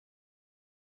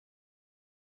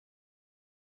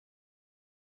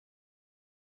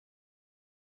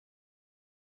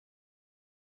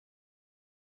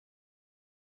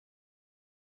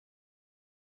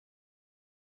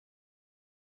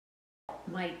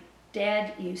My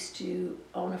dad used to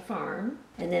own a farm,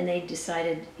 and then they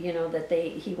decided, you know, that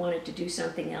he wanted to do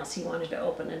something else. He wanted to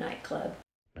open a nightclub.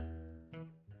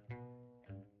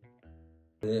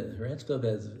 The Ranch Club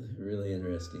has a really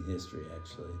interesting history,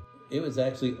 actually. It was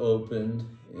actually opened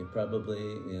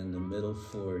probably in the middle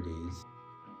 40s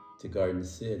to Garden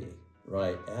City.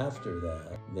 Right after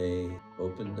that, they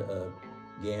opened up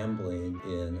gambling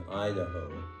in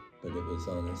Idaho, but it was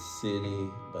on a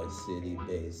city-by-city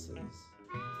basis.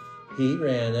 He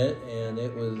ran it, and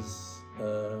it was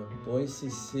Boise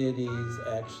City's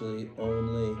actually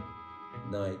only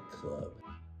nightclub.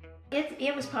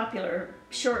 It was popular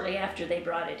shortly after they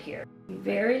brought it here.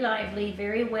 Very lively,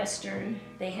 very Western.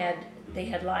 They had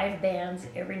live bands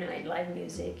every night, live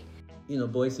music. You know,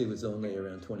 Boise was only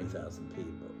around 20,000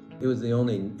 people. It was the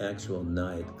only actual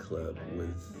nightclub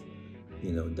with,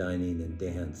 you know, dining and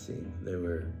dancing. There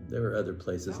were other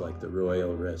places like the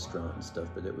Royal Restaurant and stuff,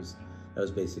 but that was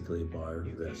basically a bar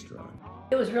restaurant.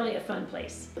 It was really a fun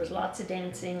place. There was lots of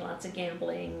dancing, lots of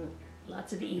gambling,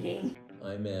 lots of eating.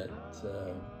 I met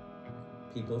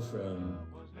people from,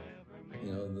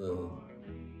 you know,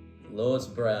 the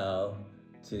lowest brow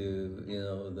to, you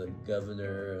know, the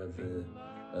governor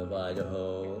of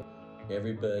Idaho.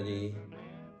 Everybody,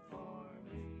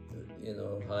 you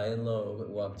know, high and low,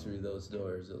 walked through those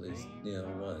doors at least, you know,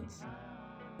 once.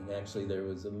 And actually there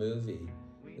was a movie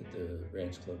that the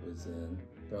Ranch Club was in,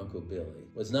 Bronco Billy.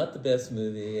 It was not the best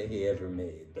movie he ever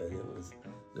made, but it was,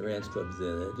 the Ranch Club's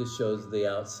in it. It just shows the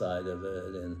outside of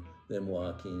it and them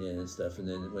walking in and stuff. And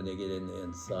then when they get in the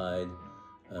inside,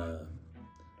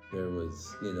 there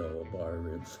was, you know, a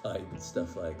barroom fight and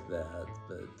stuff like that.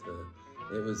 But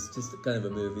it was just kind of a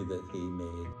movie that he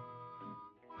made.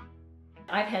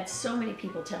 I've had so many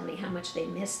people tell me how much they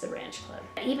miss the Ranch Club.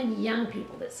 Even young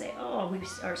people that say, oh, we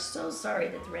are so sorry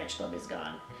that the Ranch Club is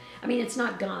gone. I mean, it's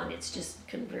not gone, it's just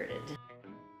converted.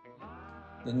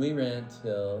 Then we ran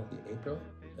till April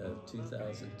of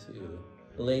 2002.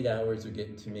 The late hours were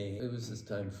getting to me. It was just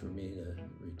time for me to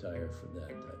retire from that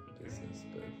type of business,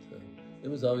 but it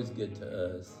was always good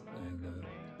to us, and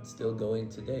it's still going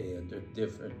today under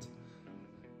different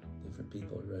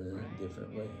people running it a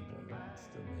different way, but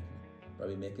still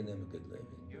probably making them a good living.